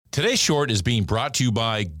Today's short is being brought to you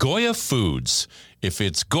by Goya Foods. If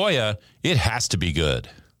it's Goya, it has to be good.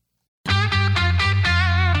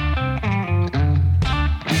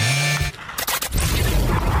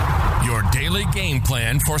 Your daily game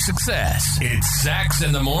plan for success. It's Sax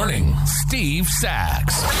in the Morning. Steve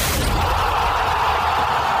Sax.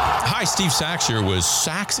 Hi, Steve Sax here with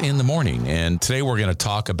Sax in the Morning. And today we're going to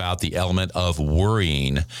talk about the element of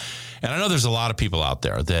worrying. And I know there's a lot of people out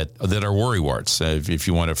there that are worrywarts, if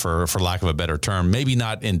you want it for lack of a better term, maybe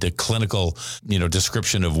not into clinical,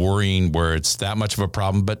 description of worrying where it's that much of a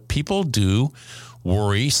problem, but people do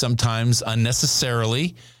worry sometimes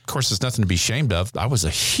unnecessarily. Of course, there's nothing to be ashamed of. I was a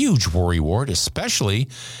huge worrywart, especially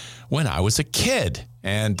when I was a kid.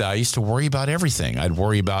 And I used to worry about everything. I'd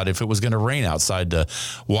worry about if it was going to rain outside to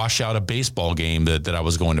wash out a baseball game that I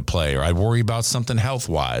was going to play, or I'd worry about something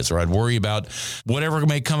health-wise, or I'd worry about whatever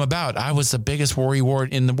may come about. I was the biggest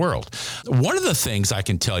worrywart in the world. One of the things I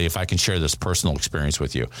can tell you, if I can share this personal experience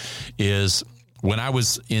with you, is when I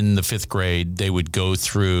was in the 5th grade, they would go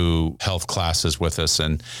through health classes with us,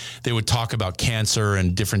 and they would talk about cancer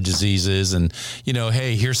and different diseases and,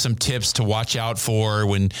 hey, here's some tips to watch out for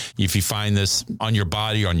if you find this on your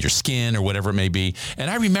body or on your skin or whatever it may be. And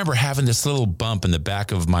I remember having this little bump in the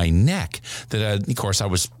back of my neck that, of course, I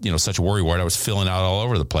was, such a worrywart. I was filling out all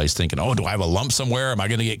over the place thinking, oh, do I have a lump somewhere? Am I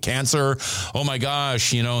going to get cancer? Oh, my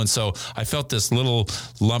gosh, And so I felt this little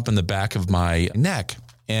lump in the back of my neck.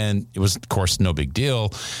 And it was, of course, no big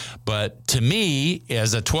deal. But to me,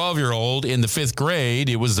 as a 12-year-old in the 5th grade,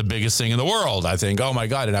 it was the biggest thing in the world. I think, oh, my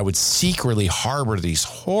God. And I would secretly harbor these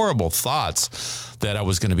horrible thoughts that I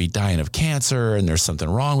was going to be dying of cancer and there's something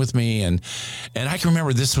wrong with me. And I can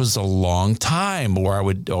remember this was a long time where I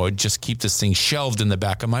would just keep this thing shelved in the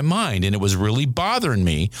back of my mind. And it was really bothering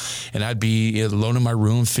me. And I'd be alone in my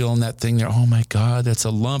room feeling that thing there. Oh, my God, that's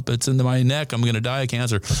a lump. It's in my neck. I'm going to die of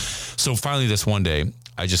cancer. So finally, this one day,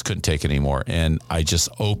 I just couldn't take it anymore. And I just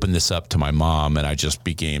opened this up to my mom, and I just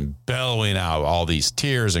began bellowing out all these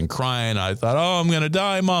tears and crying. I thought, oh, I'm going to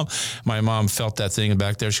die, Mom. My mom felt that thing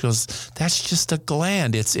back there. She goes, that's just a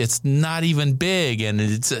gland. It's not even big.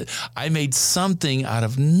 And I made something out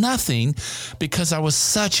of nothing because I was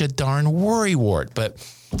such a darn worrywart. But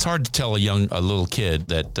it's hard to tell a little kid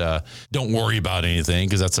that don't worry about anything,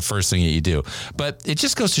 because that's the first thing that you do. But it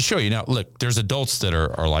just goes to show you. Now, look, there's adults that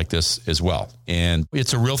are like this as well. And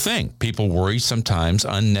it's a real thing. People worry sometimes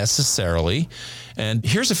unnecessarily. And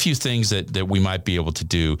here's a few things that we might be able to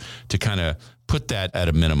do to kind of put that at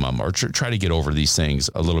a minimum, or try to get over these things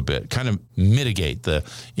a little bit, kind of mitigate the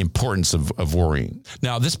importance of worrying.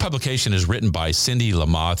 Now, this publication is written by Cindy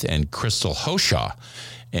Lamoth and Crystal Hoshaw.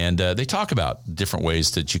 And they talk about different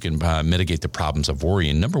ways that you can mitigate the problems of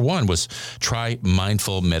worrying. Number one was try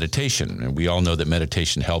mindful meditation. And we all know that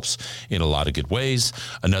meditation helps in a lot of good ways.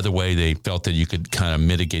 Another way they felt that you could kind of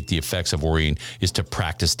mitigate the effects of worrying is to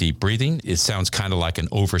practice deep breathing. It sounds kind of like an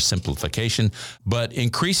oversimplification, but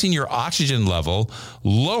increasing your oxygen level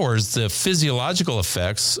lowers the physiological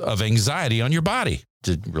effects of anxiety on your body.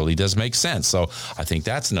 It really does make sense. So I think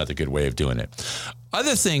that's another good way of doing it.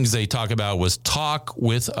 Other things they talk about was talk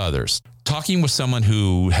with others. Talking with someone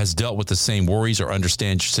who has dealt with the same worries or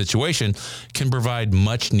understands your situation can provide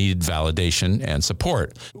much needed validation and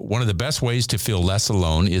support. One of the best ways to feel less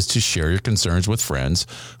alone is to share your concerns with friends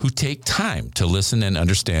who take time to listen and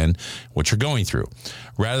understand what you're going through.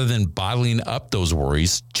 Rather than bottling up those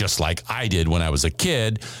worries, just like I did when I was a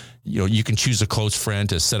kid, you can choose a close friend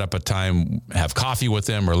to set up a time, have coffee with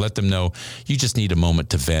them, or let them know you just need a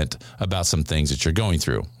moment to vent about some things that you're going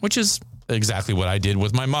through, which is exactly what I did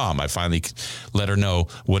with my mom. I finally let her know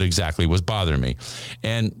what exactly was bothering me.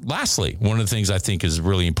 And lastly, one of the things I think is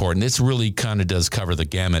really important, this really kind of does cover the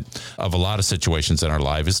gamut of a lot of situations in our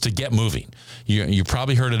life, is to get moving. You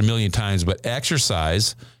probably heard it a million times, but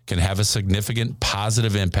exercise can have a significant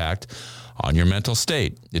positive impact on your mental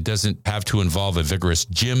state. It doesn't have to involve a vigorous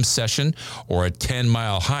gym session or a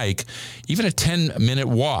 10-mile hike. Even a 10-minute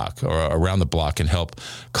walk or around the block can help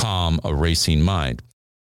calm a racing mind.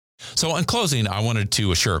 So in closing, I wanted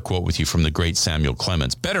to share a quote with you from the great Samuel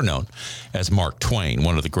Clemens, better known as Mark Twain,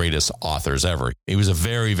 one of the greatest authors ever. He was a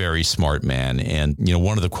very, very smart man. And,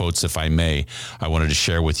 one of the quotes, if I may, I wanted to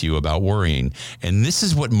share with you about worrying. And this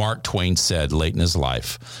is what Mark Twain said late in his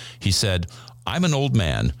life. He said, "I'm an old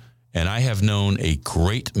man, and I have known a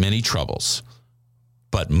great many troubles,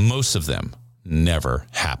 but most of them never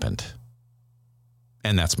happened."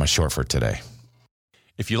 And that's my short for today.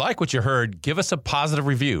 If you like what you heard, give us a positive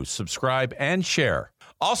review, subscribe, and share.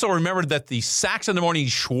 Also, remember that the Sax in the Morning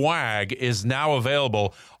swag is now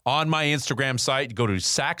available on my Instagram site. Go to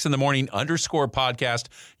saxinthemorning_podcast.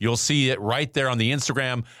 You'll see it right there on the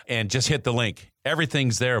Instagram, and just hit the link.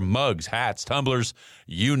 Everything's there. Mugs, hats, tumblers,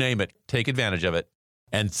 you name it. Take advantage of it.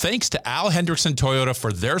 And thanks to Al Hendrickson Toyota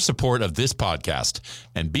for their support of this podcast.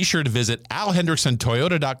 And be sure to visit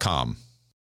alhendricksontoyota.com.